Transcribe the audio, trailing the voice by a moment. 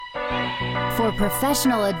For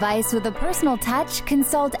professional advice with a personal touch,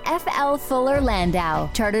 consult FL Fuller Landau,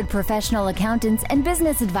 Chartered Professional Accountants and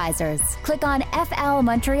Business Advisors. Click on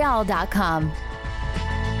flmontreal.com.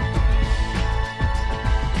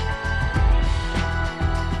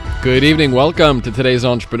 Good evening. Welcome to today's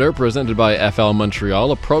Entrepreneur, presented by FL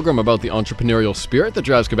Montreal, a program about the entrepreneurial spirit that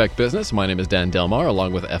drives Quebec business. My name is Dan Delmar,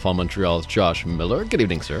 along with FL Montreal's Josh Miller. Good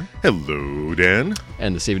evening, sir. Hello, Dan.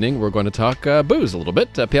 And this evening, we're going to talk booze a little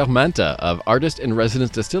bit. Pierre Mantha of Artist and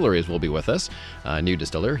Residence Distilleries will be with us, a new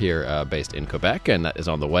distiller here based in Quebec, and that is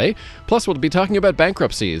on the way. Plus, we'll be talking about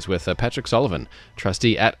bankruptcies with Patrick Sullivan,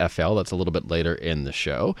 trustee at FL. That's a little bit later in the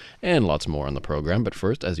show, and lots more on the program. But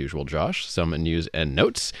first, as usual, Josh, some news and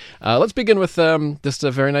notes. Let's begin with just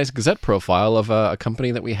a very nice Gazette profile of a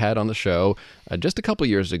company that we had on the show just a couple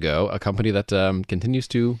years ago, a company that continues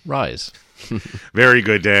to rise. Very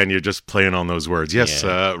good, Dan. You're just playing on those words. Yes,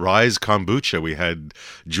 yeah. Rise Kombucha. We had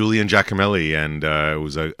Julian Giacomelli, and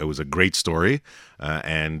it was a great story. It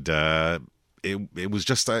was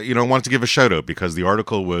just, I wanted to give a shout out because the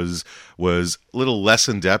article was a little less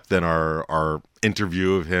in depth than our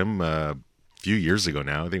interview of him a few years ago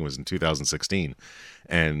now. I think it was in 2016.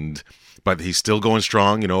 But he's still going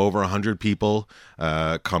strong, over 100 people.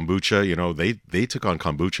 Kombucha, they took on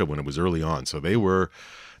kombucha when it was early on. So they were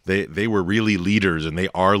really leaders, and they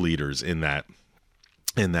are leaders in that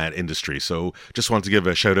industry. So just wanted to give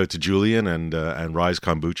a shout out to Julian and Rise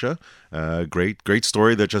Kombucha. Great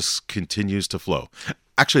story that just continues to flow.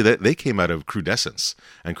 Actually, they came out of Crudescence,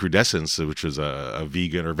 and Crudescence, which is a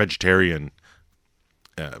vegan or vegetarian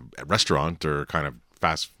restaurant, or kind of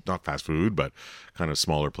not fast food, but kind of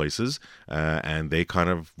smaller places. And they kind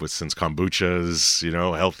of, since kombucha is,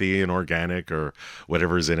 healthy and organic or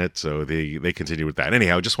whatever's in it, so they continue with that.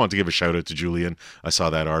 Anyhow, I just wanted to give a shout out to Julian. I saw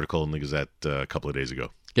that article in the Gazette a couple of days ago.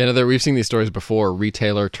 Yeah, we've seen these stories before.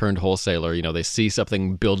 Retailer turned wholesaler. They see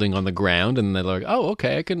something building on the ground, and they're like, "Oh,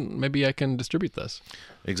 okay, maybe I can distribute this."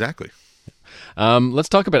 Exactly. Let's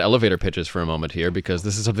talk about elevator pitches for a moment here, because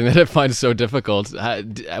this is something that I find so difficult.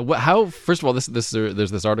 How first of all, there's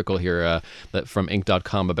this article here that from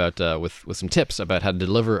Inc.com about with some tips about how to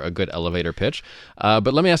deliver a good elevator pitch.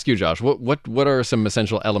 But let me ask you, Josh, what are some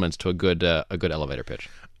essential elements to a good elevator pitch?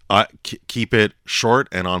 Keep it short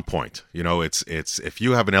and on point. It's if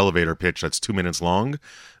you have an elevator pitch that's 2 minutes long,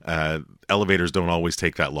 elevators don't always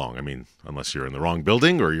take that long. I mean, unless you're in the wrong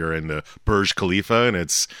building or you're in the Burj Khalifa and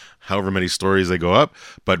it's however many stories they go up.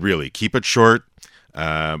 But really, keep it short.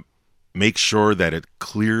 Make sure that it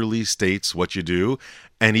clearly states what you do.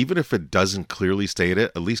 And even if it doesn't clearly state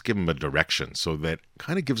it, at least give them a direction, so that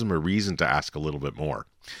kind of gives them a reason to ask a little bit more.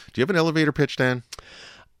 Do you have an elevator pitch, Dan?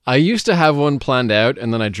 I used to have one planned out,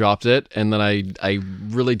 and then I dropped it, and then I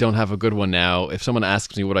really don't have a good one now. If someone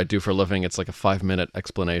asks me what I do for a living, it's like a 5-minute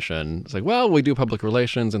explanation. It's like, well, we do public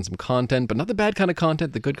relations and some content, but not the bad kind of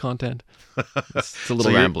content, the good content. It's a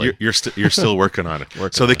little rambling. You're still working on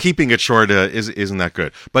it. Keeping it short isn't that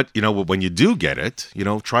good. But, when you do get it,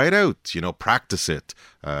 try it out, practice it.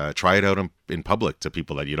 Try it out in public to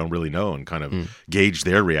people that you don't really know and kind of gauge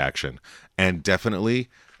their reaction. And definitely...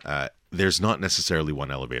 there's not necessarily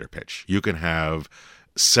one elevator pitch. You can have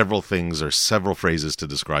several things or several phrases to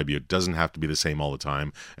describe you. It doesn't have to be the same all the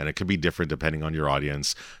time, and it can be different depending on your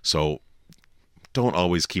audience. So don't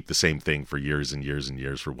always keep the same thing for years and years and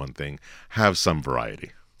years for one thing. Have some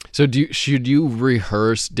variety. So should you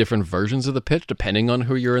rehearse different versions of the pitch depending on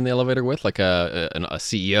who you're in the elevator with, like a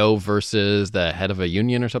CEO versus the head of a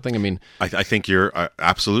union or something? I mean, I think you're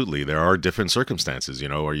absolutely. There are different circumstances.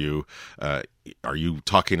 Are you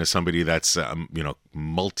talking to somebody that's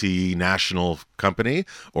multinational company,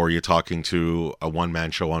 or are you talking to a one-man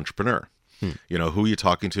show entrepreneur? Who are you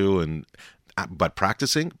talking to? But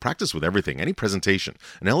practice with everything, any presentation.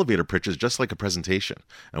 An elevator pitch is just like a presentation.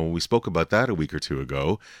 And when we spoke about that a week or two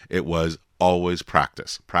ago, it was always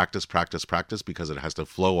practice, because it has to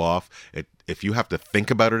flow off. If you have to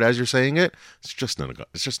think about it as you're saying it, it's just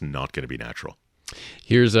not going to be natural.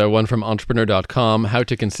 Here's one from entrepreneur.com, how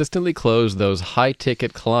to consistently close those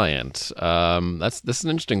high-ticket clients. This is an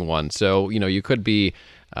interesting one. So, you could be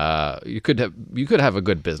you could have a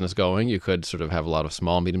good business going. You could sort of have a lot of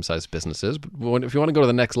small, medium-sized businesses. But if you want to go to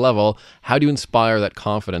the next level, how do you inspire that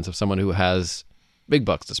confidence of someone who has big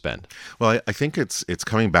bucks to spend? Well, I think it's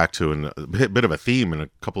coming back to a bit of a theme in a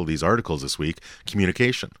couple of these articles this week: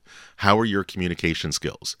 communication. How are your communication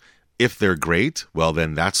skills? If they're great, well,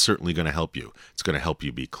 then that's certainly going to help you. It's going to help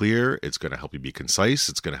you be clear. It's going to help you be concise.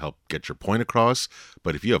 It's going to help get your point across.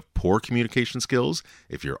 But if you have poor communication skills,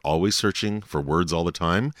 if you're always searching for words all the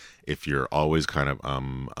time, if you're always kind of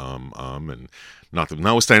and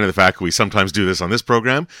notwithstanding the fact that we sometimes do this on this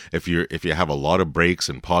program, if you have a lot of breaks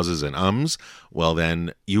and pauses and ums, well,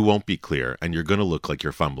 then you won't be clear, and you're going to look like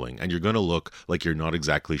you're fumbling, and you're going to look like you're not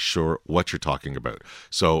exactly sure what you're talking about.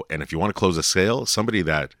 So, and if you want to close a sale, somebody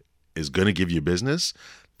that is going to give you business,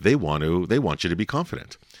 they want you to be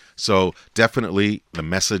confident. So definitely the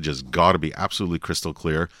message has got to be absolutely crystal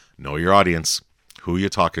clear. Know your audience. Who are you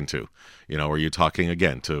talking to? Are you talking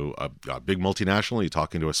again to a big multinational? Are you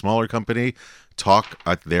talking to a smaller company? Talk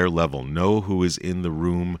at their level. Know who is in the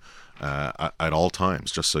room at all times,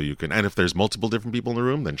 just so you can. And if there's multiple different people in the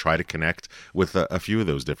room, then try to connect with a few of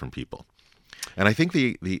those different people. And I think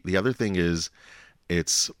the other thing is,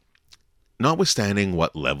 it's notwithstanding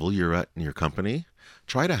what level you're at in your company,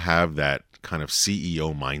 try to have that kind of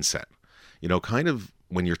CEO mindset. Kind of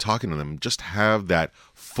when you're talking to them, just have that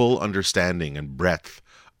full understanding and breadth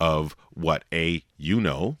of what like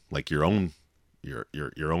your own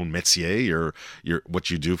métier, your what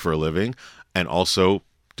you do for a living, and also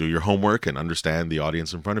do your homework and understand the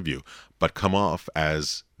audience in front of you. But come off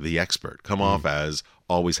as the expert. Come off as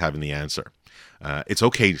always having the answer. It's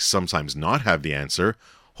okay to sometimes not have the answer.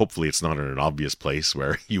 Hopefully it's not in an obvious place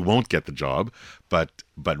where you won't get the job, but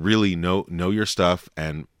really know your stuff,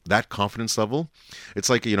 and that confidence level. It's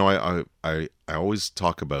like, I always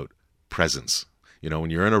talk about presence. When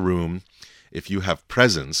you're in a room, if you have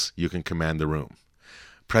presence, you can command the room.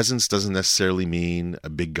 Presence doesn't necessarily mean a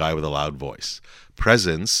big guy with a loud voice.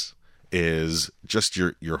 Presence is just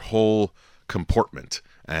your whole comportment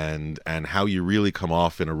and how you really come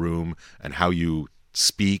off in a room and how you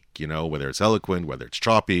speak, whether it's eloquent, whether it's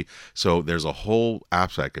choppy. So there's a whole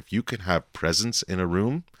aspect. If you can have presence in a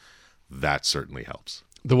room, that certainly helps.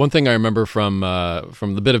 The one thing I remember from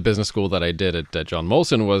the bit of business school that I did at John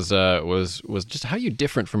Molson was just how you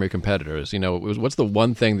different from your competitors. What's the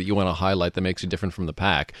one thing that you want to highlight that makes you different from the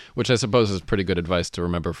pack? Which I suppose is pretty good advice to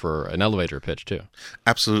remember for an elevator pitch too.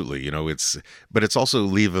 Absolutely, but it's also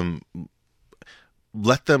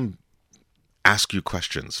let them ask you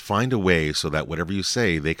questions. Find a way so that whatever you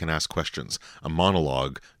say, they can ask questions. A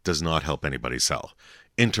monologue does not help anybody sell.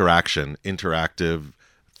 Interaction, interactive,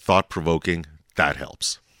 thought-provoking, that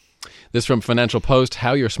helps. This from Financial Post: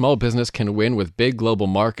 how your small business can win with big global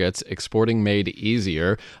markets, exporting made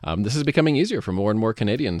easier. This is becoming easier for more and more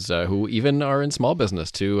Canadians who even are in small business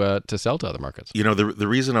to sell to other markets. The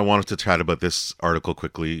reason I wanted to chat about this article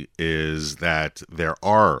quickly is that there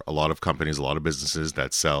are a lot of companies, a lot of businesses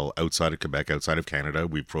that sell outside of Quebec, outside of Canada.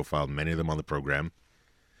 We've profiled many of them on the program,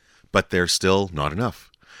 but they're still not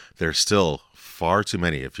enough. There's still far too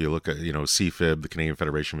many. If you look at, CFIB, the Canadian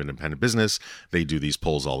Federation of Independent Business, they do these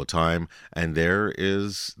polls all the time, and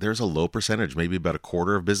there's a low percentage, maybe about a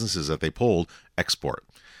quarter of businesses that they polled export.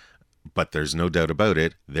 But there's no doubt about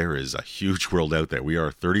it, there is a huge world out there. We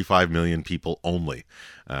are 35 million people only,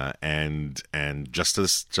 and just to the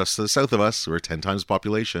south of us, we're 10 times the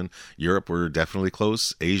population. Europe, we're definitely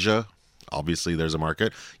close. Asia, obviously there's a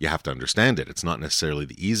market. You have to understand it. It's not necessarily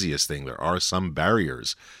the easiest thing. There are some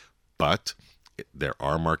barriers, but there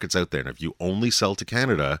are markets out there. And if you only sell to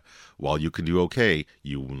Canada, while you can do okay,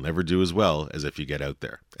 you will never do as well as if you get out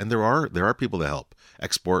there. And there are people to help.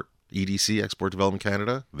 Export, EDC, Export Development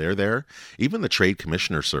Canada, they're there. Even the Trade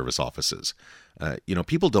Commissioner Service offices.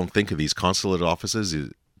 People don't think of these consulate offices,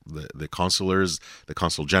 the consulars, the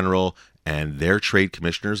consul general, and their trade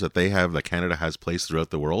commissioners that they have, that Canada has placed throughout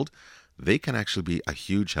the world. They can actually be a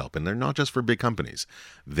huge help. And they're not just for big companies.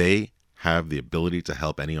 They have the ability to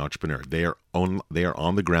help any entrepreneur. They are on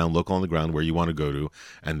the ground, local on the ground, where you want to go to,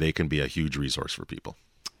 and they can be a huge resource for people.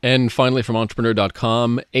 And finally, from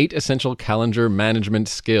entrepreneur.com, 8 essential calendar management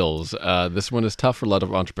skills. This one is tough for a lot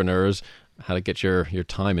of entrepreneurs. How to get your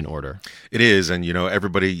time in order. It is, and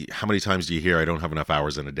everybody. How many times do you hear, "I don't have enough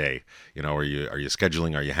hours in a day"? Are you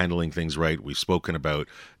scheduling? Are you handling things right? We've spoken about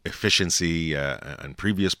efficiency in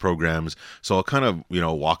previous programs, so I'll kind of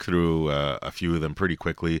walk through a few of them pretty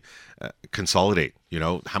quickly. Consolidate.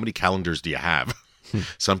 How many calendars do you have?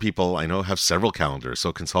 Some people I know have several calendars,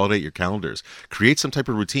 so consolidate your calendars. Create some type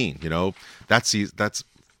of routine. That's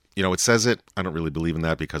it says it. I don't really believe in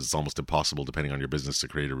that because it's almost impossible, depending on your business, to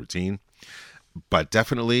create a routine. But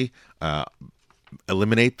definitely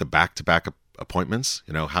eliminate the back-to-back appointments.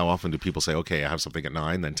 How often do people say, okay, I have something at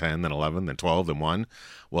 9, then 10, then 11, then 12, then 1?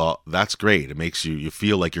 Well, that's great. It makes you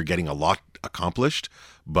feel like you're getting a lot accomplished,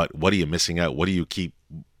 but what are you missing out? What do you keep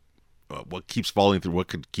what keeps falling through, what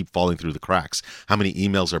could keep falling through the cracks, how many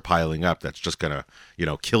emails are piling up that's just gonna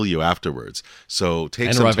kill you afterwards. So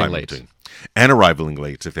take some time between and arriving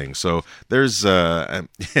late to things. So there's the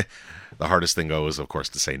hardest thing is, of course,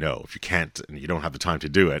 to say no. If you can't and you don't have the time to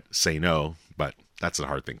do it, say no. But that's a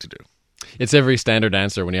hard thing to do. It's every standard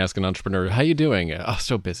answer when you ask an entrepreneur, "How you doing?" "Oh,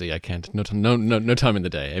 so busy, I can't. No time in the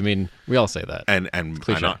day." I mean, we all say that.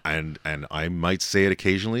 And I might say it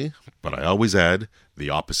occasionally, but I always add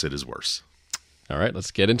the opposite is worse. All right,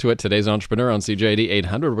 let's get into it. Today's Entrepreneur on CJAD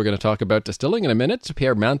 800. We're going to talk about distilling in a minute.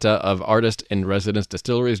 Pierre Mantha of Artist in Residence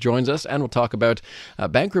Distilleries joins us, and we'll talk about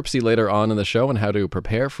bankruptcy later on in the show and how to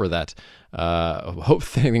prepare for that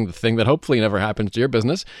thing that hopefully never happens to your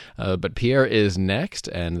business. But Pierre is next,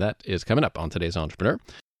 and that is coming up on today's Entrepreneur.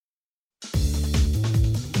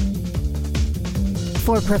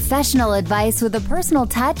 For professional advice with a personal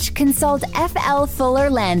touch, consult FL Fuller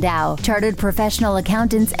Landau, Chartered Professional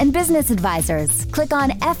Accountants and Business Advisors. Click on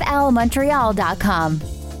flmontreal.com.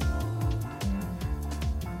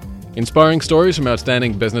 Inspiring stories from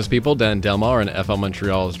outstanding business people. Dan Delmar and FL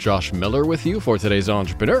Montreal's Josh Miller with you for today's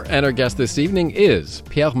Entrepreneur. And our guest this evening is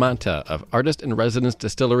Pierre Mantha of Artist in Residence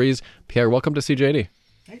Distilleries. Pierre, welcome to CJAD.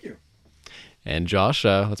 Thank you. And Josh,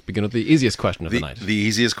 let's begin with the easiest question of the night. The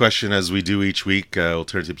easiest question, as we do each week, we'll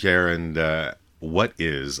turn to Pierre. And what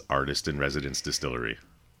is Artist in Residence Distillery?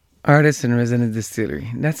 Artist in Residence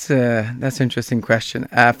Distillery. That's an interesting question.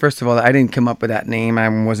 First of all, I didn't come up with that name. I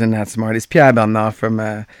wasn't that smart. It's Pierre Mantha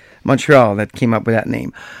from Montreal that came up with that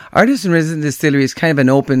name. Artist in Residence Distillery is kind of an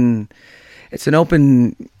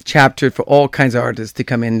open chapter for all kinds of artists to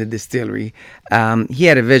come in the distillery. He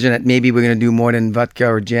had a vision that maybe we're going to do more than vodka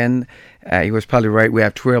or gin. He was probably right. We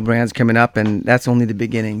have 12 brands coming up, and that's only the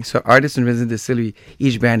beginning. So Artist in Residence Distillery,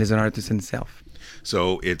 each brand is an artist in itself.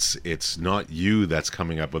 So it's not you that's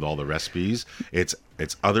coming up with all the recipes. It's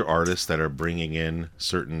other artists that are bringing in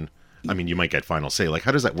certain. I mean, you might get final say. Like,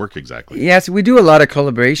 how does that work exactly? Yes, we do a lot of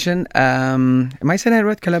collaboration. Am I saying that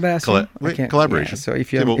right? Collaboration. Collaboration. Yeah,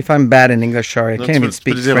 so if I'm bad in English, sorry, I can't even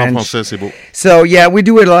speak French. Bon. So yeah, we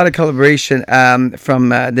do a lot of collaboration from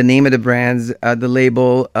the name of the brands, the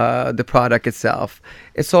label, the product itself.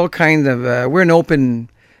 It's all kind of we're an open.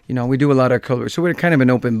 We do a lot of collaboration. So we're kind of an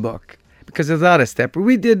open book. Because there's a lot of steps.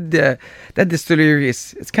 We did that distillery.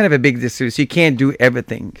 It's kind of a big distillery, so you can't do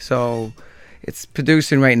everything. So it's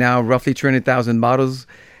producing right now roughly 200,000 bottles,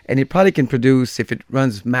 and it probably can produce, if it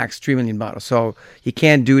runs max, 3 million bottles. So you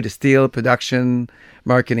can't do the still production,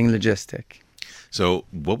 marketing, logistic. So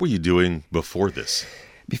what were you doing before this?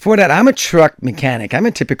 Before that, I'm a truck mechanic. I'm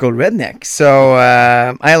a typical redneck. So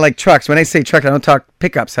I like trucks. When I say truck, I don't talk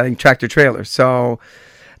pickups. I think tractor trailers. So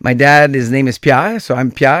my dad, his name is Pierre, so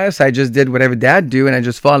I'm Pierre. So I just did whatever Dad do, and I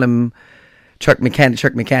just followed him. Truck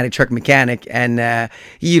mechanic, and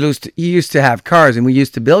he used to have cars, and we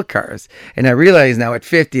used to build cars. And I realize now at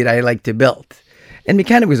 50 that I like to build. And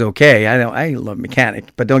mechanic was okay. I love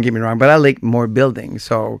mechanic, but don't get me wrong. But I like more building.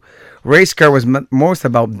 So race car was most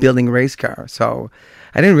about building race car. So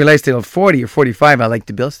I didn't realize till 40 or 45 I like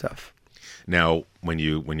to build stuff. Now, when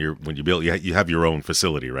you build, you have your own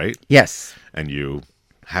facility, right? Yes. And you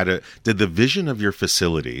did the vision of your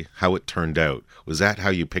facility, how it turned out, was that how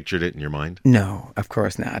you pictured it in your mind? No, of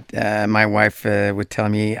course not. My wife would tell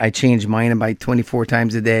me I change mine about 24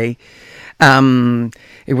 times a day.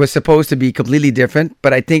 It was supposed to be completely different,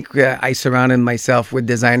 but I think I surrounded myself with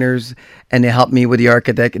designers, and they helped me with the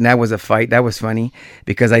architect, and that was a fight. That was funny,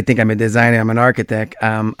 because I think I'm a designer, I'm an architect.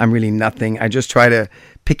 I'm really nothing. I just try to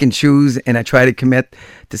pick and choose, and I try to commit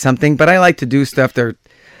to something, but I like to do stuff that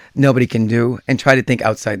nobody can do and try to think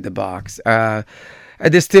outside the box. A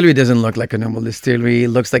distillery doesn't look like a normal distillery. It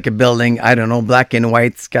looks like a building, I don't know, black and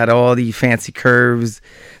white. It's got all the fancy curves.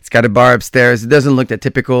 It's got a bar upstairs. It doesn't look the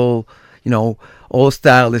typical, old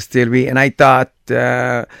style distillery. And I thought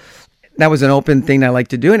that was an open thing I like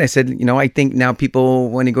to do. And I said, I think now people,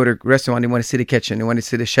 when they go to a restaurant, they want to see the kitchen. They want to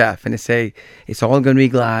see the chef. And they say, it's all going to be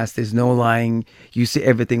glass. There's no lying. You see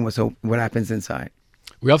everything what happens inside.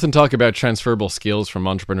 We often talk about transferable skills from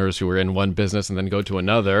entrepreneurs who are in one business and then go to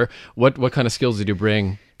another. What kind of skills did you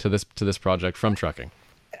bring to this project from trucking?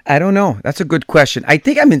 I don't know. That's a good question. I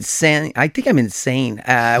think I'm insane.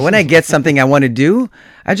 When I get something I want to do,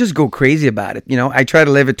 I just go crazy about it. I try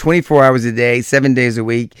to live it 24 hours a day, 7 days a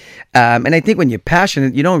week. And I think when you're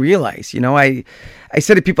passionate, you don't realize. I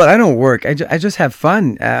say to people, I don't work. I just have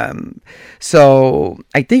fun. So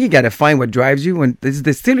I think you got to find what drives you. When this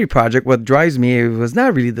distillery project, what drives me was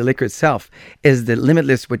not really the liquor itself, is the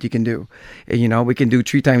limitless what you can do. We can do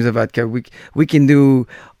 3 times of vodka. We can do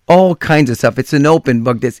all kinds of stuff. It's an open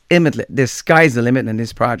book. The sky's the limit in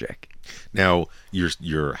this project. Now you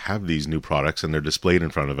have these new products, and they're displayed in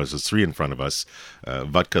front of us. There's 3 in front of us: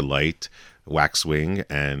 Vodka Light, Waxwing,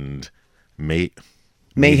 and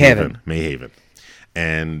Mayhaven.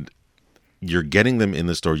 And you're getting them in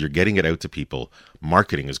the store. You're getting it out to people.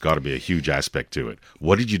 Marketing has got to be a huge aspect to it.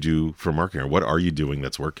 What did you do for marketing, or what are you doing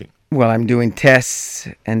that's working? Well, I'm doing tests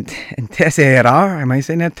and tests error. Am I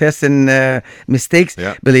saying that? Tests and mistakes.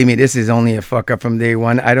 Yeah. Believe me, this is only a fuck up from day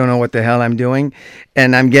one. I don't know what the hell I'm doing,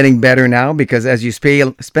 and I'm getting better now because as you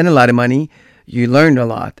spend a lot of money, you learn a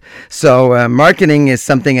lot. So marketing is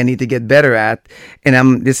something I need to get better at,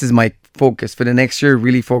 and this is my focus for the next year.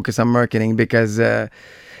 Really focus on marketing because.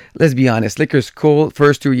 Let's be honest, liquor's cool.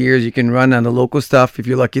 First 2 years, you can run on the local stuff. If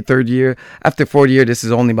you're lucky, third year. After 4th year, this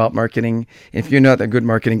is only about marketing. If you're not a good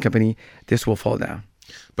marketing company, this will fall down.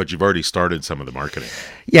 But you've already started some of the marketing.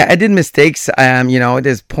 Yeah, I did mistakes. At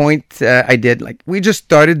this point, I did, we just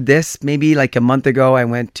started this maybe like a month ago. I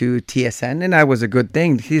went to TSN, and that was a good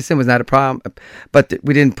thing. TSN was not a problem, but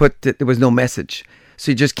we didn't there was no message.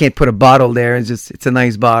 So you just can't put a bottle there. It's a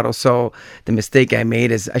nice bottle. So the mistake I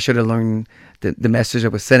made is I should have learned the message I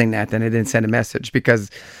was sending that, and I didn't send a message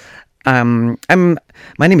because my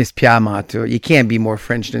name is Pierre Mantha. You can't be more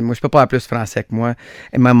French than moi. Je peux pas plus français que moi,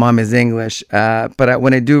 and my mom is English. But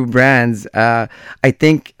when I do brands, I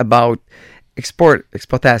think about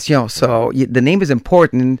exportation. So the name is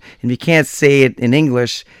important, and if you can't say it in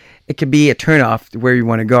English, it could be a turnoff to where you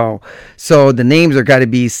want to go. So the names are got to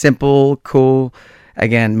be simple, cool.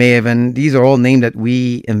 Again, Mayhaven. These are all names that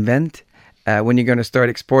we invent. When you're going to start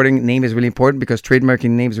exporting, name is really important because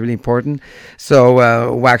trademarking name is really important. So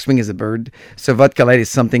Waxwing is a bird. So Vodka Light is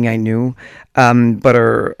something I knew.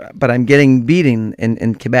 But I'm getting beaten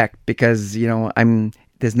in Quebec because,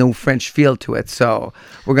 there's no French feel to it. So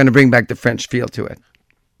we're going to bring back the French feel to it.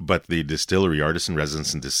 But the distillery, Artist in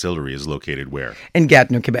Residence Distillery, is located where? In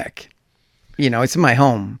Gatineau, Quebec. It's in my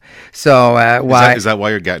home. So why? Is that why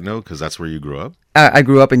you're Gatineau? Because that's where you grew up? I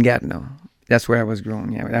grew up in Gatineau. That's where I was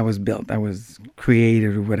grown. Yeah, I was built. I was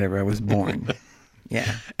created or whatever. I was born.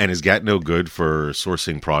 Yeah. And is Gatineau good for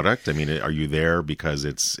sourcing product? I mean, are you there because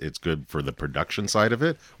it's good for the production side of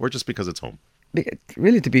it, or just because it's home?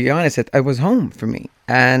 Really, to be honest, I was home for me.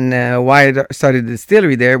 And why I started the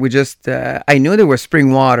distillery there, we just I knew there was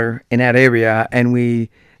spring water in that area, and we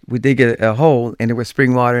dig a hole, and there was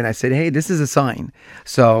spring water, and I said, hey, this is a sign.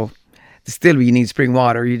 So. Distillery, you need spring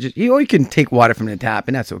water. You can take water from the tap,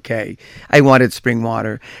 and that's okay. I wanted spring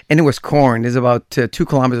water, and it was corn. There's about 2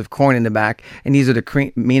 kilometers of corn in the back, and these are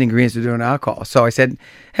the main ingredients to doing alcohol. So I said,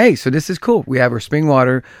 hey, so this is cool. We have our spring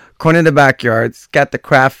water, corn in the backyard. It's got the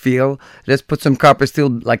craft feel. Let's put some copper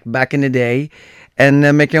steel like back in the day, and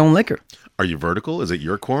make your own liquor. Are you vertical? Is it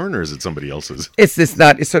your corn or is it somebody else's?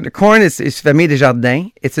 So the corn is Famille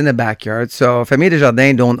Desjardins. It's in the backyard. So Famille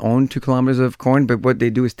Desjardins don't own 2 kilometers of corn, but what they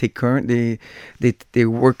do is take corn. They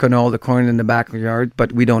work on all the corn in the backyard,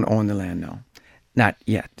 but we don't own the land, no. Not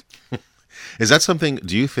yet. Is that something,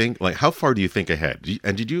 do you think, how far do you think ahead?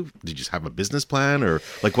 Did you just have a business plan, or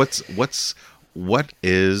what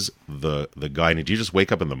is the guide? Do you just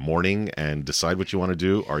wake up in the morning and decide what you want to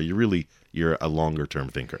do? Or you're a longer term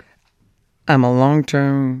thinker? I'm a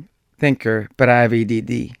long-term thinker, but I have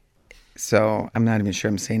ADD. So I'm not even sure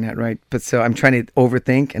I'm saying that right. But so I'm trying to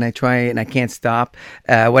overthink, and I can't stop.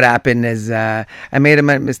 What happened is I made a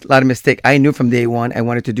lot of mistakes. I knew from day one I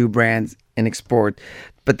wanted to do brands and export,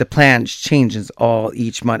 but the plan changes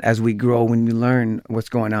each month as we grow, when we learn what's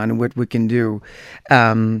going on and what we can do.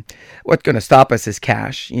 What's going to stop us is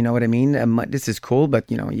cash. You know what I mean? This is cool, but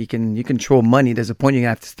you can control money. There's a point you're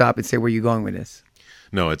going to have to stop and say, where are you going with this?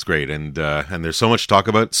 No, it's great, and there's so much to talk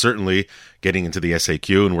about. Certainly, getting into the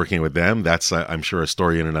SAQ and working with them, that's, I'm sure, a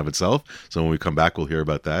story in and of itself. So when we come back, we'll hear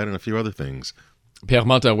about that and a few other things. Pierre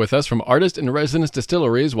Mantha with us from Artist in Residence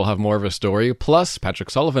Distilleries. We'll have more of a story. Plus, Patrick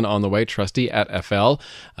Sullivan on the way, trustee at FL.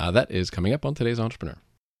 That is coming up on Today's Entrepreneur.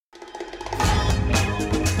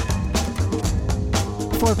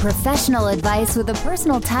 For professional advice with a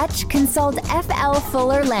personal touch, consult FL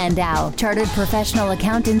Fuller Landau, Chartered Professional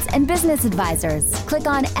Accountants and Business Advisors. Click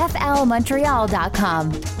on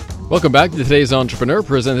flmontreal.com. Welcome back to Today's Entrepreneur,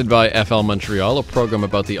 presented by FL Montreal, a program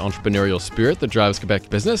about the entrepreneurial spirit that drives Quebec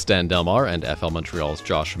business. Dan Delmar and FL Montreal's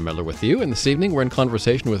Josh Miller with you. And this evening, we're in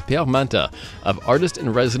conversation with Pierre Mantha of Artist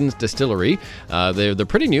in Residence Distillery. They're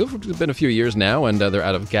pretty new. It's been a few years now, and they're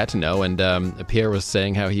out of Gatineau. And Pierre was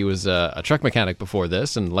saying how he was a truck mechanic before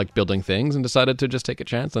this and liked building things and decided to just take a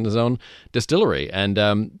chance on his own distillery.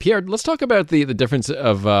 And Pierre, let's talk about the difference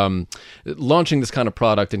of launching this kind of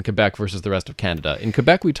product in Quebec versus the rest of Canada. In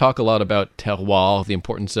Quebec, we talk a lot about terroir, the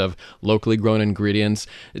importance of locally grown ingredients.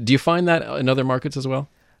 Do you find that in other markets as well?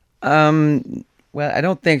 Well, I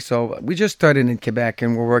don't think so. We just started in Quebec,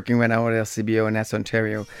 and we're working right now with LCBO, and that's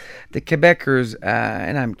Ontario. The Quebecers,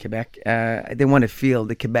 and I'm Quebec, they want to feel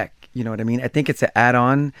the Quebec. You know what I mean? I think it's an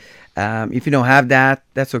add-on. If you don't have that,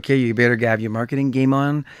 that's okay. You better have your marketing game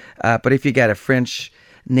on. But if you got a French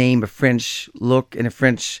name, a French look, and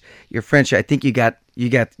you're French, I think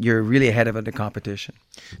you're really ahead of the competition.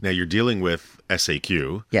 Now you're dealing with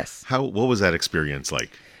SAQ. Yes. What was that experience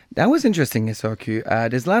like? That was interesting, SRQ.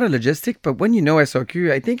 There's a lot of logistics, but when you know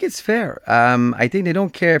SRQ, I think it's fair. I think they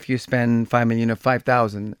don't care if you spend $5 million or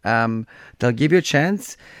 $5,000. They'll give you a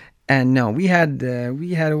chance. And no, we had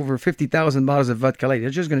over 50,000 bottles of vodka light. They're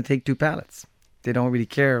just going to take 2 pallets. They don't really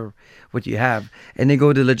care what you have, and they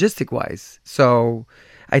go to logistic wise. So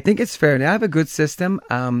I think it's fair. They have a good system.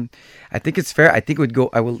 I think it's fair. I think it would go.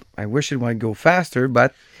 I wish it would go faster,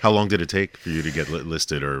 but How long did it take for you to get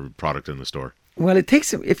listed or product in the store? well, it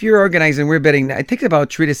takes, if you're organized, and we're betting, it takes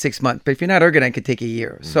about 3 to 6 months. But if you're not organized, it could take a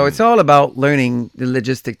year. So it's all about learning the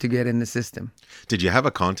logistic to get in the system. Did you have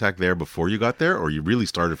a contact there before you got there, or you really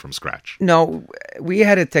started from scratch? No, we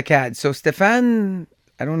had a Tecad. So Stéphane,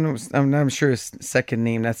 I don't know, I'm not sure his second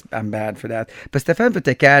name. I'm bad for that. But Stéphane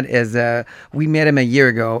Tecad is, we met him a year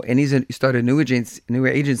ago, and he started a new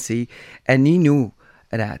agency, and he knew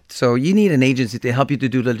that. So you need an agency to help you to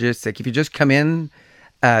do logistics. If you just come in,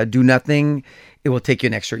 do nothing, it will take you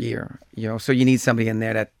an extra year. So you need somebody in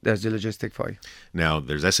there that does the logistic for you. Now,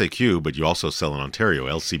 there's SAQ, but you also sell in Ontario,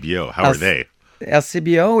 LCBO. How are they?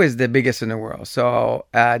 LCBO is the biggest in the world. So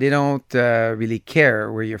they don't really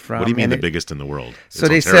care where you're from. What do you mean the biggest in the world? So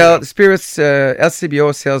they sell spirits.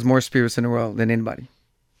 LCBO sells more spirits in the world than anybody.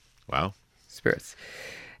 Wow. Spirits.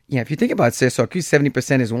 Yeah, if you think about it, SAQ,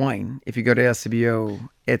 70% is wine. If you go to LCBO,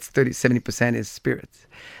 it's 70% is spirits.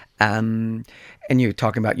 And you're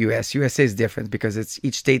talking about US. USA is different because it's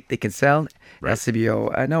each state they can sell. Right.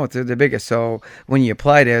 LCBO, no, it's the biggest. So when you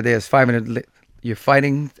apply there's 500. You're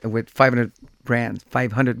fighting with 500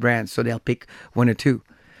 brands. So they'll pick 1 or 2.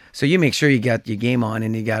 So you make sure you got your game on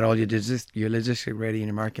and you got all your logistics ready and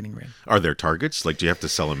your marketing ready. Are there targets? Like, do you have to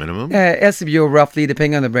sell a minimum? LCBO, roughly,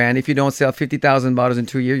 depending on the brand. If you don't sell 50,000 bottles in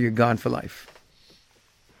 2 years, you're gone for life.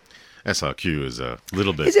 SRQ is a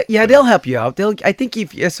little bit. Yeah, they'll help you out. I think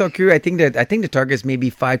if SRQ, I think the target is maybe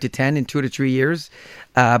 5 to 10 in 2 to 3 years.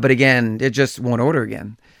 But again, they just won't order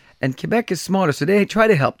again. And Quebec is smaller, so they try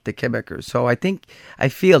to help the Quebecers. So I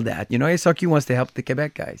feel that. SRQ wants to help the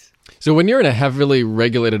Quebec guys. So when you're in a heavily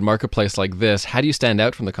regulated marketplace like this, how do you stand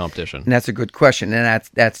out from the competition? And that's a good question, and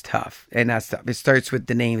that's tough. It starts with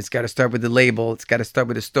the name. It's got to start with the label. It's got to start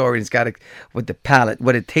with the story. It's got to with the palate,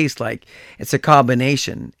 what it tastes like. It's a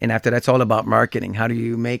combination, and after that's all about marketing. How do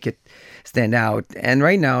you make it stand out? And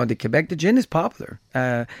right now, the gin is popular.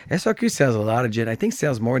 SRQ sells a lot of gin. I think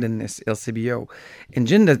sells more than this LCBO. And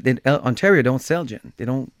gin, Ontario don't sell gin. They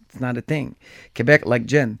don't. It's not a thing. Quebec like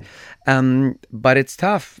gin. But it's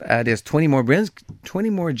tough. There's 20 more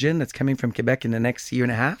gin that's coming from Quebec in the next year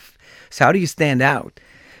and a half. So how do you stand out?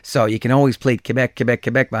 So you can always play Quebec.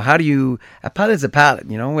 But how do you... A palate is a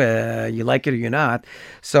palate, you like it or you're not.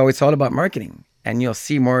 So it's all about marketing. And you'll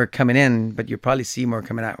see more coming in, but you'll probably see more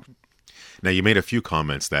coming out. Now, you made a few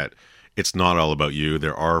comments that it's not all about you.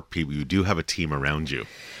 There are people, you do have a team around you.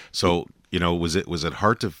 So... was it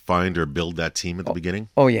hard to find or build that team at the beginning?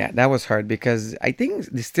 Oh, yeah, that was hard because I think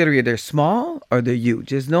distillery, they're small or they're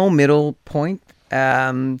huge. There's no middle point.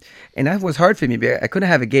 And that was hard for me. I couldn't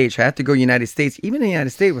have a gauge. I had to go United States. Even in the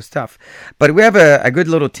United States was tough. But we have a good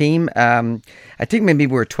little team. I think maybe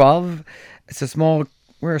we're 12.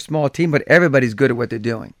 We're a small team, but everybody's good at what they're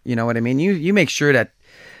doing. You know what I mean? You make sure that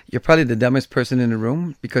you're probably the dumbest person in the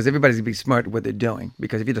room because everybody's going to be smart at what they're doing.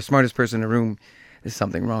 Because if you're the smartest person in the room, there's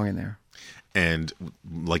something wrong in there. And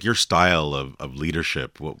like your style of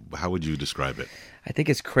leadership, how would you describe it? I think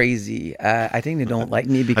it's crazy. I think they don't like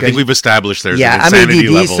me because... I think we've established there's an insanity I'm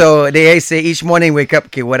ADD, level. so they say each morning wake up,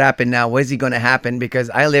 okay, what happened now? What is going to happen? Because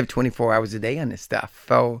I live 24 hours a day on this stuff.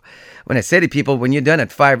 So when I say to people, when you're done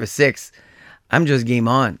at 5 or 6, I'm just game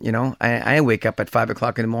on. I wake up at 5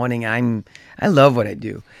 o'clock in the morning. I love what I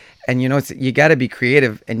do. And you got to be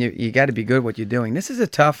creative and you got to be good at what you're doing. This is a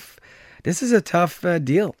tough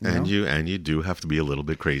deal. And you do have to be a little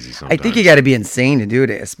bit crazy sometimes. I think you got to be insane to do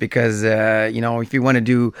this because, if you want to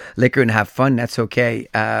do liquor and have fun, that's okay.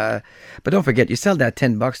 But don't forget, you sell that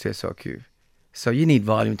 $10 to a SRQ. So you need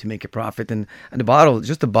volume to make a profit. And the bottle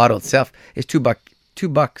itself is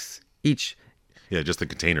 $2 each. Yeah, just the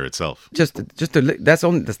container itself. That's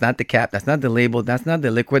not the cap. That's not the label. That's not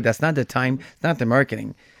the liquid. That's not the time. It's not the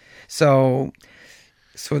marketing. So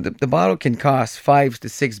the bottle can cost $5 to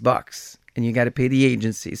 $6, and you got to pay the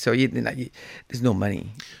agency. So there's no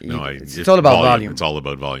money. It's all about volume. It's all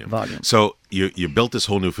about volume. So you built this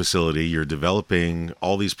whole new facility. You're developing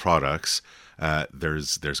all these products.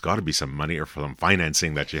 There's got to be some money or some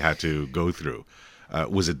financing that you had to go through.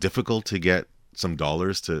 Was it difficult to get some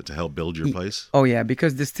dollars to help build your place? Oh yeah,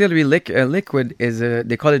 because distillery liquid is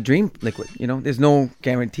they call it dream liquid. There's no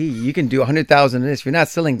guarantee. You can do 100,000 of this. If you're not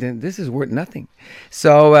selling, then this is worth nothing.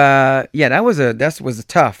 So that was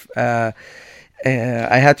tough. I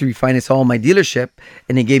had to refinance all my dealership,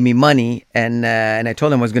 and they gave me money, and I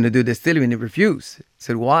told them I was going to do distillery, and they refused. I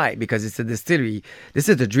said, why? Because it's a distillery. This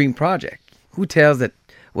is the dream project. Who tells that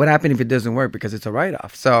what happened if it doesn't work? Because it's a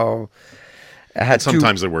write-off. So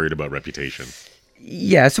sometimes they're worried about reputation.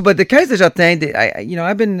 Yeah. So, but the Kaiser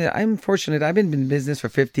Jardin, I'm fortunate. I've been in business for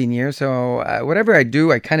 15 years. So whatever I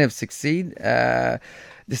do, I kind of succeed.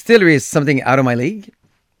 Distillery is something out of my league.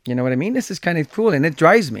 You know what I mean? This is kind of cool, and it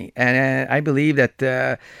drives me. And I believe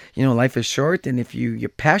that life is short, and if you're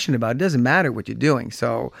passionate about it, it doesn't matter what you're doing.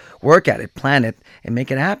 So work at it, plan it, and make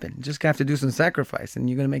it happen. You just have to do some sacrifice, and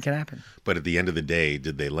you're going to make it happen. But at the end of the day,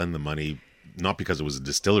 did they lend the money? Not because it was a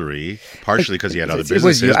distillery, partially because you had other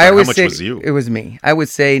businesses. But how much was you? It was me. I would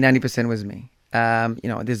say 90% was me.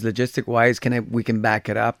 This logistic wise, we can back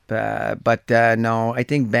it up. But no, I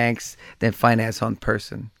think banks then finance on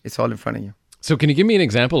person. It's all in front of you. So can you give me an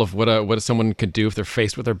example of what someone could do if they're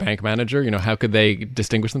faced with their bank manager? How could they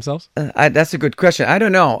distinguish themselves? That's a good question. I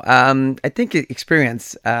don't know. I think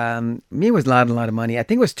experience. Me was a lot of money. I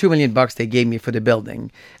think it was $2 million they gave me for the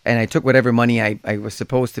building, and I took whatever money I was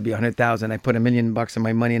supposed to be $100,000. I put $1 million of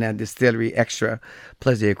my money in a distillery extra,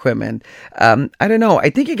 plus the equipment. I don't know.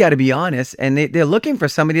 I think you got to be honest, and they're looking for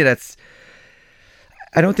somebody that's.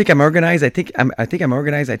 I don't think I'm organized. I think I'm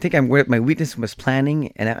organized. I think my weakness was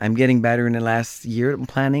planning, and I'm getting better in the last year in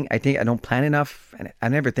planning. I think I don't plan enough, and I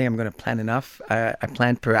never think I'm going to plan enough. I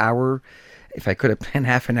plan per hour. If I could have planned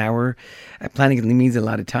half an hour, planning means a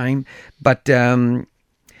lot of time. But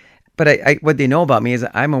what they know about me is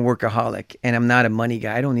I'm a workaholic, and I'm not a money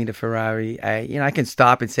guy. I don't need a Ferrari. I can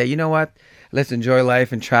stop and say, you know what? Let's enjoy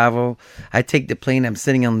life and travel. I take the plane. I'm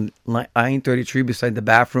sitting on I-33 beside the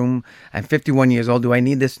bathroom. I'm 51 years old. Do I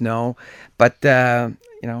need this? No. But, I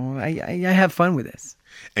have fun with this.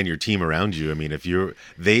 And your team around you, I mean, if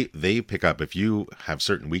they pick up, if you have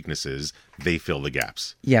certain weaknesses, they fill the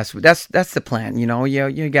gaps. Yes, that's the plan.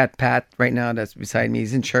 You got Pat right now that's beside me.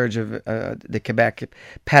 He's in charge of the Quebec.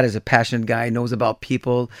 Pat is a passionate guy, knows about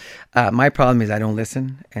people. My problem is I don't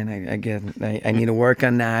listen, and I need to work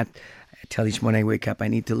on that. I tell each morning I wake up, I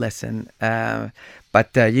need to listen.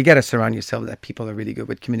 But you got to surround yourself that people are really good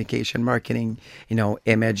with communication, marketing,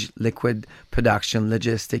 image, liquid, production,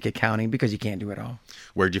 logistic, accounting, because you can't do it all.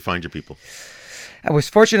 Where'd you find your people? I was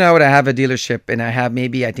fortunate I have a dealership, and I have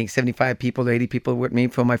maybe, I think, 75 people or 80 people with me.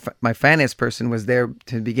 For my finance person was there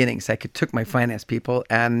to the beginning, so I took my finance people.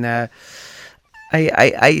 And I'm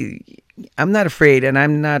not afraid, and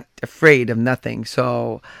I'm not afraid of nothing.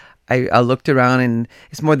 So I looked around, and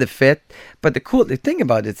it's more the fit. But the thing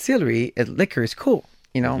about distillery, liquor is cool.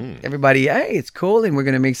 Everybody, hey, it's cool, and we're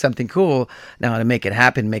going to make something cool. Now, to make it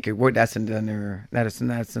happen, make it work, that's another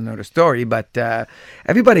story. But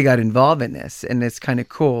everybody got involved in this, and it's kind of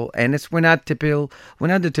cool. And we're not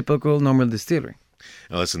the typical normal distillery.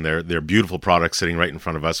 Now listen, they're beautiful products sitting right in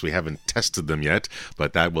front of us. We haven't tested them yet,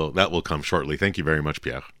 but that will come shortly. Thank you very much,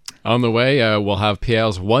 Pierre. On the way, we'll have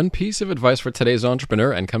Pierre's one piece of advice for today's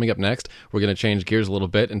entrepreneur. And coming up next, we're going to change gears a little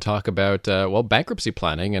bit and talk about, bankruptcy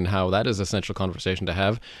planning and how that is an essential conversation to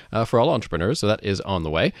have for all entrepreneurs. So that is on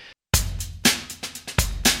the way.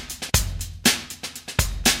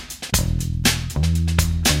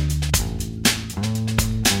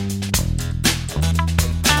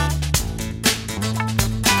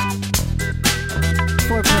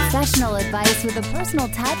 For professional advice with a personal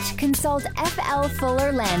touch, consult FL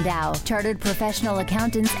Fuller Landau, Chartered Professional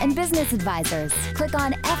Accountants and Business Advisors. Click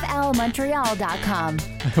on flmontreal.com.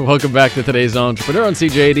 Welcome back to today's Entrepreneur on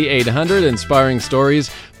CJAD 800. Inspiring stories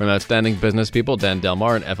from outstanding business people. Dan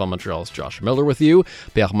Delmar and FL Montreal's Josh Miller with you.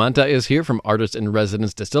 Pierre Mantha is here from Artist in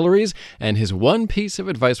Residence Distilleries, and his one piece of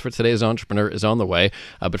advice for today's entrepreneur is on the way.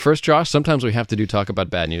 But first, Josh, sometimes we have to talk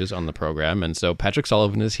about bad news on the program, and so Patrick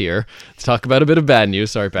Sullivan is here to talk about a bit of bad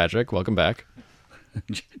news. Sorry, Patrick. Welcome back.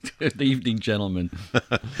 Good evening, gentlemen.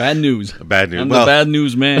 Bad news. Bad news. I'm the bad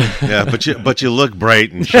news man. Yeah, but you look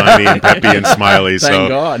bright and shiny and peppy and smiley. Thank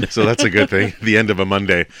God. So that's a good thing. The end of a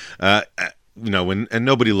Monday. and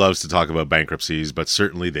nobody loves to talk about bankruptcies, but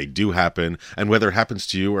certainly they do happen. And whether it happens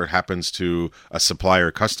to you or it happens to a supplier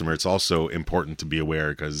or customer, it's also important to be aware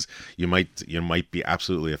because you might be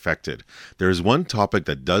absolutely affected. There's one topic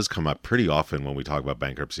that does come up pretty often when we talk about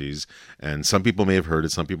bankruptcies, and some people may have heard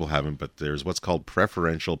it, some people haven't, but there's what's called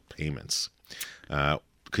preferential payments.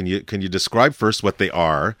 Can you describe first what they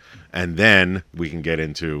are, and then we can get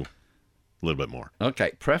into a little bit more.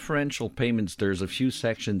 Okay, preferential payments, there's a few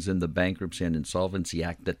sections in the Bankruptcy and Insolvency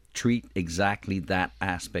Act that treat exactly that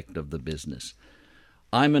aspect of the business.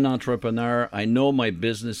 I'm an entrepreneur. I know my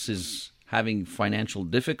business is having financial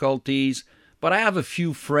difficulties, but I have a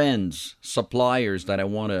few friends, suppliers that I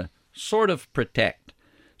want to sort of protect.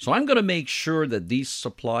 So I'm going to make sure that these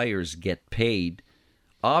suppliers get paid,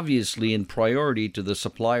 obviously in priority to the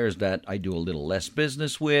suppliers that I do a little less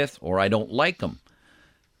business with or I don't like them.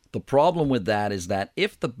 The problem with that is that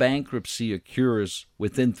if the bankruptcy occurs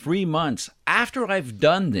within 3 months after I've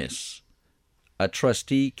done this, a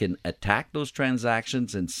trustee can attack those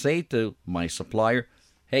transactions and say to my supplier,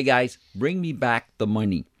 hey guys, bring me back the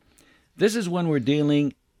money. This is when we're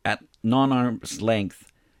dealing at non-arm's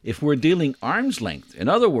length. If we're dealing arm's length, in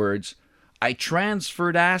other words, I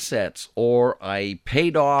transferred assets or I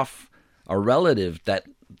paid off a relative that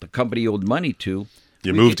the company owed money to,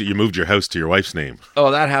 You moved your house to your wife's name. Oh,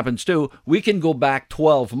 that happens too. We can go back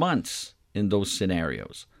 12 months in those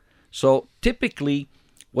scenarios. So typically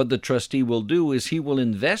what the trustee will do is he will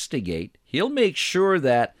investigate. He'll make sure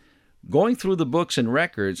that going through the books and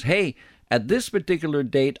records, hey, at this particular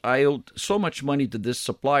date, I owed so much money to this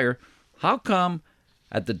supplier. How come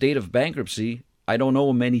at the date of bankruptcy, I don't owe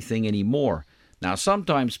him anything anymore? Now,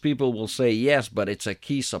 sometimes people will say, yes, but it's a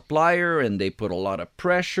key supplier and they put a lot of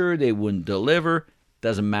pressure. They wouldn't deliver.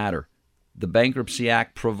 Doesn't matter. The Bankruptcy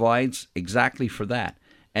Act provides exactly for that.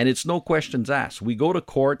 And it's no questions asked. We go to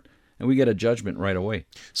court and we get a judgment right away.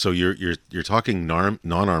 So you're talking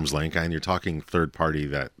non-arm's length, and you're talking third party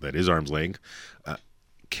that is arm's length.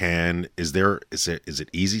 Is it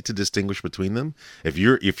easy to distinguish between them? If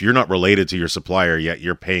you're not related to your supplier yet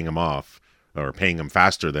you're paying them off or paying them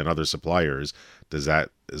faster than other suppliers, does that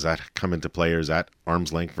come into play, or is that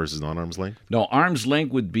arm's length versus non-arm's length? No, arm's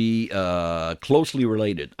length would be closely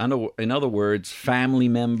related. In other words, family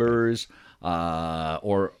members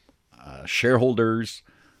or shareholders,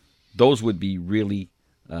 those would be really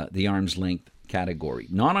the arm's length category.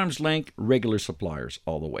 Non-arm's length, regular suppliers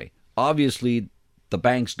all the way. Obviously, the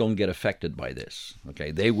banks don't get affected by this.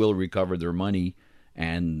 Okay, they will recover their money,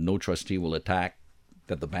 and no trustee will attack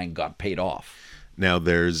that the bank got paid off. Now,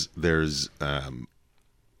 there's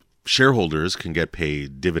shareholders can get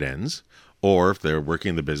paid dividends, or if they're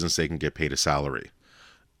working in the business, they can get paid a salary.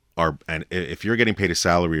 And if you're getting paid a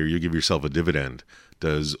salary or you give yourself a dividend,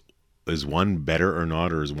 is one better or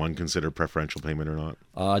not, or is one considered preferential payment or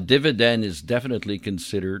not? Dividend is definitely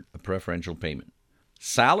considered a preferential payment.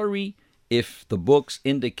 Salary, if the books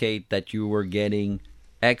indicate that you were getting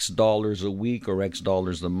X dollars a week or X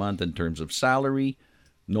dollars a month in terms of salary,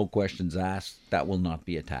 no questions asked, that will not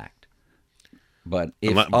be attacked. But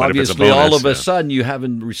if obviously all of a sudden you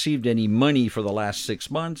haven't received any money for the last 6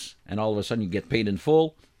 months and all of a sudden you get paid in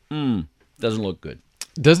full, doesn't look good.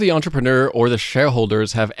 Does the entrepreneur or the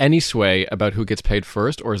shareholders have any sway about who gets paid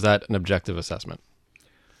first, or is that an objective assessment?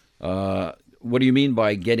 What do you mean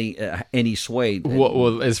by getting any sway?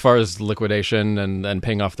 Well, as far as liquidation and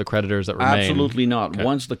paying off the creditors that remain? Absolutely not. Okay.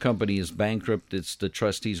 Once the company is bankrupt, it's the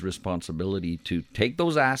trustee's responsibility to take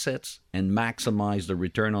those assets and maximize the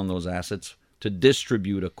return on those assets to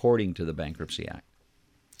distribute according to the Bankruptcy Act.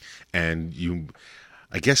 And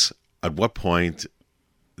I guess, at what point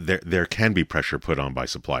there can be pressure put on by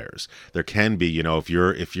suppliers? There can be,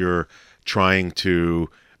 if you're trying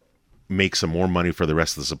to make some more money for the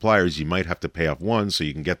rest of the suppliers, you might have to pay off one so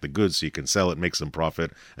you can get the goods, so you can sell it, make some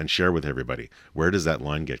profit, and share with everybody. Where does that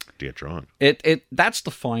line get drawn? That's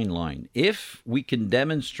the fine line. If we can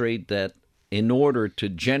demonstrate that in order to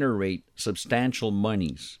generate substantial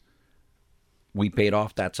monies, we paid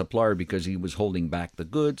off that supplier because he was holding back the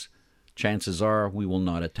goods, chances are we will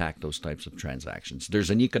not attack those types of transactions. There's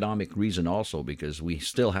an economic reason also, because we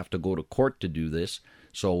still have to go to court to do this.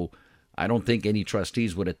 So I don't think any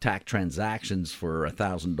trustees would attack transactions for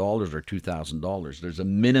 $1,000 or $2,000. There's a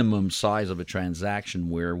minimum size of a transaction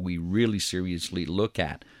where we really seriously look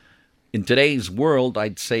at. In today's world,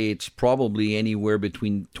 I'd say it's probably anywhere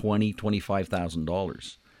between $20,000,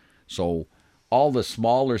 $25,000. So all the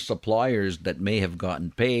smaller suppliers that may have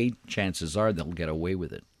gotten paid, chances are they'll get away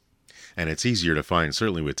with it. And it's easier to find,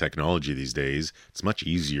 certainly with technology these days, it's much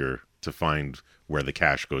easier to find where the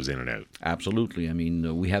cash goes in and out. Absolutely. I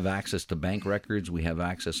mean, we have access to bank records. We have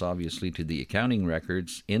access, obviously, to the accounting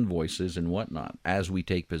records, invoices, and whatnot as we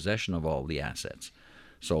take possession of all the assets.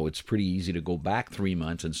 So it's pretty easy to go back 3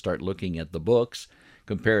 months and start looking at the books,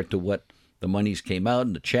 compare it to what the monies came out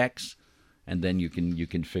and the checks, and then you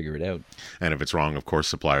can figure it out. And if it's wrong, of course,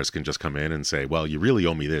 suppliers can just come in and say, well, you really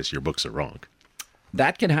owe me this. Your books are wrong.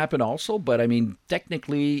 That can happen also, but I mean,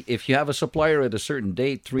 technically, if you have a supplier at a certain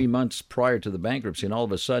date, 3 months prior to the bankruptcy, and all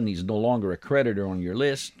of a sudden he's no longer a creditor on your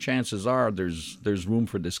list, chances are there's room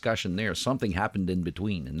for discussion there. Something happened in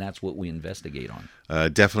between, and that's what we investigate on.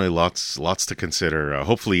 Definitely lots to consider.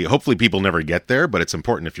 Hopefully people never get there, but it's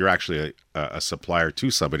important if you're actually a supplier to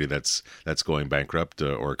somebody that's going bankrupt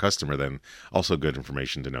or a customer, then also good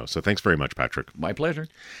information to know. So thanks very much, Patrick. My pleasure.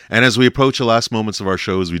 And as we approach the last moments of our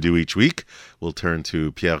show, as we do each week, we'll turn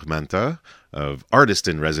to Pierre Mantha of Artist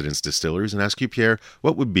in Residence Distilleries and ask you, Pierre,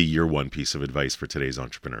 what would be your one piece of advice for today's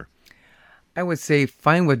entrepreneur? I would say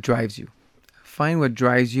find what drives you. Find what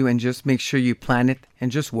drives you and just make sure you plan it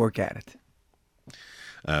and just work at it.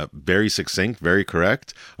 Very succinct, very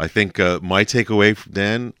correct. I think my takeaway,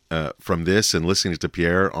 Dan, from this and listening to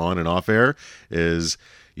Pierre on and off air is,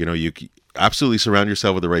 you absolutely surround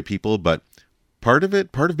yourself with the right people, but part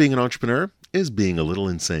of being an entrepreneur is being a little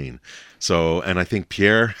insane. So, and I think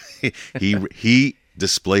Pierre, he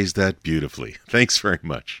displays that beautifully. Thanks very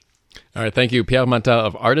much. All right, thank you, Pierre Mantha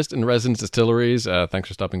of Artist in Residence Distilleries. Thanks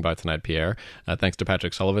for stopping by tonight, Pierre. Thanks to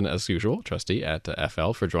Patrick Sullivan, as usual, trustee at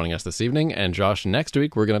FL, for joining us this evening. And Josh, next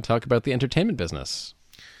week we're going to talk about the entertainment business.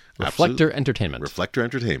 Reflector Entertainment. Reflector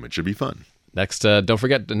Entertainment. Should be fun. Next, don't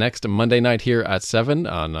forget, next Monday night here at 7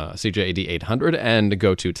 on CJAD 800, and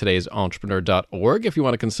go to today'sentrepreneur.org if you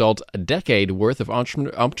want to consult a decade worth of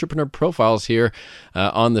entrepreneur profiles here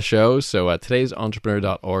on the show. So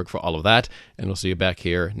today'sentrepreneur.org for all of that, and we'll see you back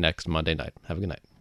here next Monday night. Have a good night.